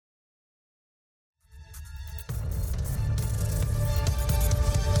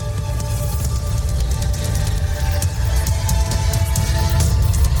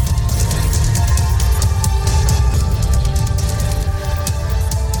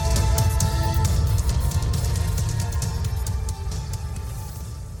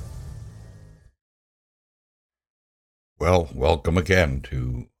Well, welcome again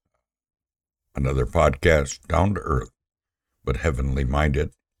to another podcast, Down to Earth, but Heavenly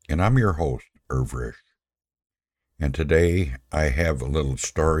Minded. And I'm your host, Irv Risch. And today I have a little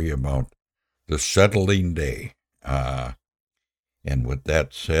story about the settling day. And with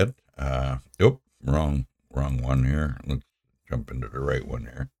that said, wrong one here. Let's jump into the right one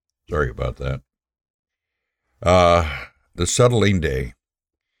here. Sorry about that. The settling day.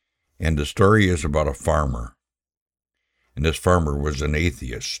 And the story is about a farmer. And this farmer was an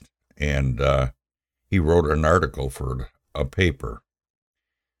atheist, and he wrote an article for a paper.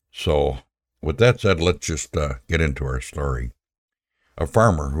 So, with that said, let's just get into our story. A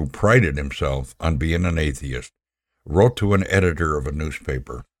farmer who prided himself on being an atheist wrote to an editor of a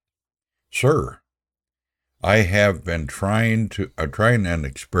newspaper, "Sir, I have been trying an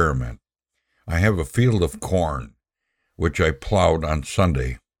experiment. I have a field of corn, which I plowed on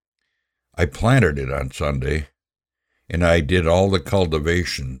Sunday. I planted it on Sunday, and I did all the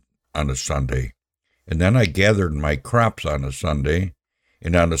cultivation on a Sunday. And then I gathered my crops on a Sunday,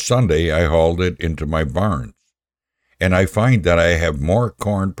 and on a Sunday I hauled it into my barns. And I find that I have more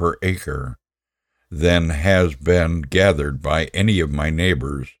corn per acre than has been gathered by any of my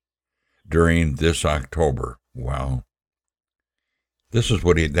neighbors during this October." Wow. That's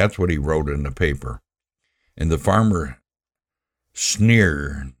what he wrote in the paper. And the farmer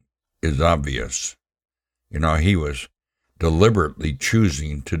sneer is obvious. He was deliberately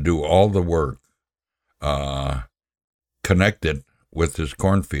choosing to do all the work connected with his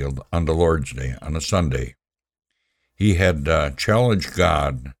cornfield on the Lord's Day, on a Sunday. He had challenged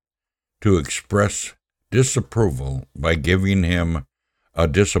God to express disapproval by giving him a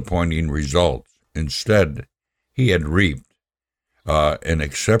disappointing result. Instead, he had reaped an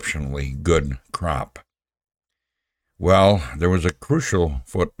exceptionally good crop. Well, there was a crucial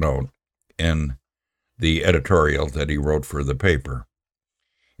footnote in the editorial that he wrote for the paper.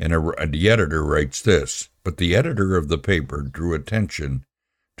 And the editor writes this, but the editor of the paper drew attention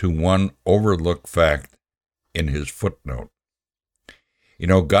to one overlooked fact in his footnote.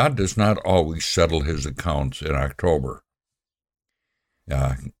 God does not always settle his accounts in October.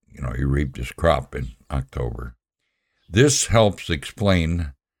 He reaped his crop in October. This helps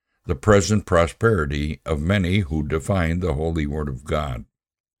explain the present prosperity of many who define the holy word of God.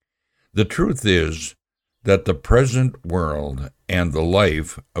 The truth is that the present world and the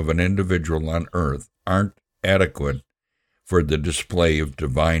life of an individual on earth aren't adequate for the display of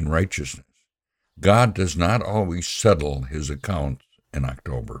divine righteousness. God does not always settle his accounts in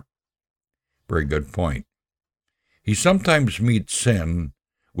October. Very good point. He sometimes meets sin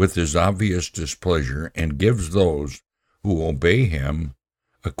with his obvious displeasure and gives those who obey him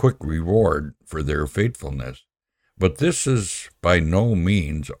a quick reward for their faithfulness. But this is by no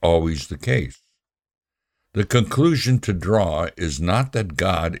means always the case. The conclusion to draw is not that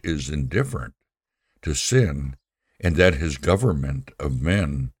God is indifferent to sin and that his government of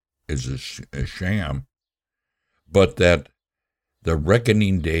men is a sham, but that the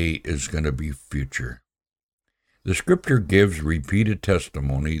reckoning day is going to be future. The scripture gives repeated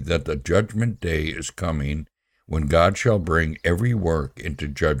testimony that the judgment day is coming when God shall bring every work into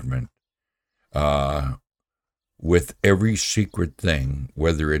judgment with every secret thing,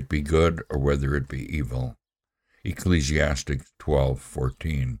 whether it be good or whether it be evil. Ecclesiastes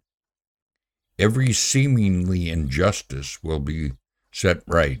 12:14. Every seemingly injustice will be set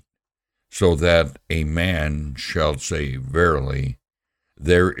right, so that a man shall say, "Verily,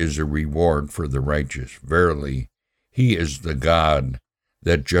 there is a reward for the righteous. Verily, he is the God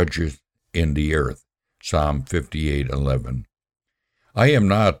that judgeth in the earth." Psalm 58:11. I am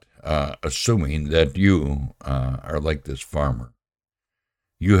not assuming that you are like this farmer.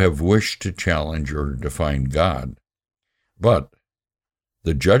 You have wished to challenge or define God, but does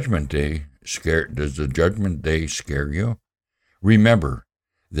the judgment day scare you? Remember,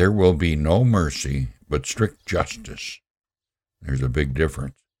 there will be no mercy but strict justice. There's a big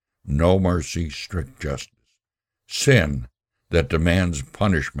difference. No mercy, strict justice. Sin that demands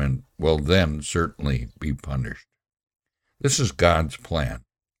punishment will then certainly be punished. This is God's plan.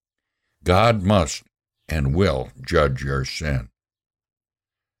 God must and will judge your sin.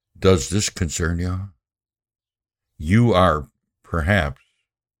 Does this concern you? Are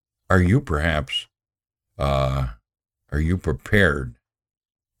you prepared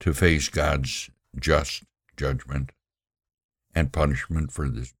to face God's just judgment and punishment for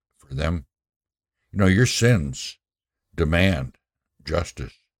them? Your sins demand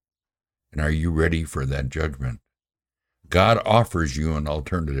justice. And are you ready for that judgment? God offers you an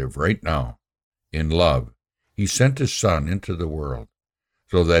alternative right now. In love, he sent his Son into the world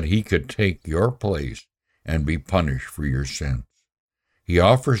so that he could take your place and be punished for your sins. He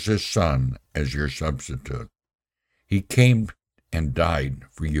offers his Son as your substitute. He came and died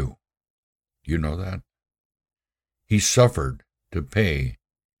for you. You know that? He suffered to pay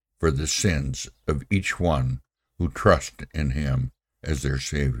for the sins of each one who trust in him as their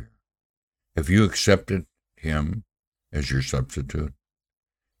Savior. Have you accepted him as your substitute?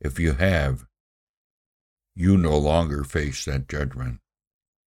 If you have, you no longer face that judgment.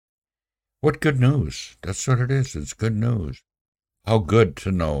 What good news! That's what it is. It's good news. How good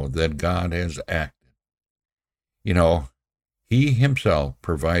to know that God has acted. You know, he himself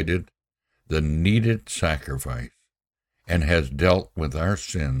provided the needed sacrifice and has dealt with our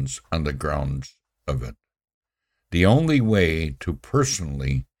sins on the grounds of it. The only way to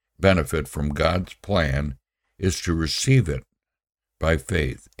personally benefit from God's plan is to receive it by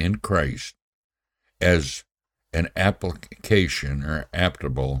faith in Christ as an application or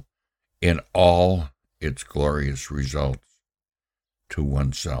applicable in all its glorious results to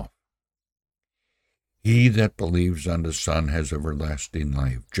oneself. He that believes on the Son has everlasting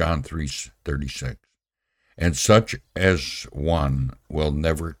life, John 3:36, and such as one will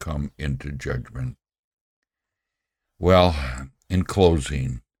never come into judgment. Well, in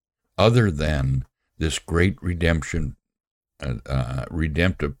closing, other than this great redemptive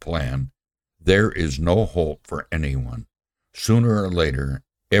plan, there is no hope for anyone. Sooner or later,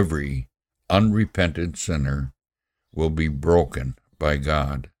 every unrepentant sinner will be broken by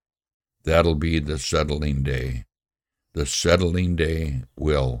God. That'll be the settling day. The settling day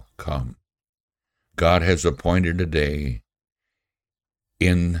will come. God has appointed a day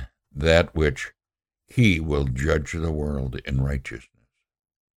in that which he will judge the world in righteousness.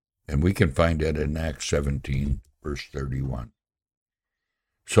 And we can find that in Acts 17, verse 31.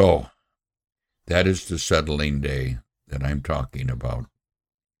 So, that is the settling day that I'm talking about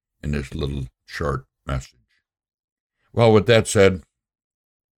in this little short message. Well, with that said,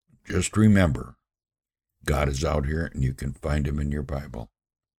 just remember, God is out here and you can find him in your Bible.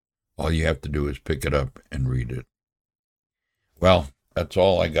 All you have to do is pick it up and read it. Well, that's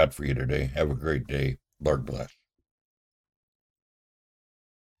all I got for you today. Have a great day. Lord bless.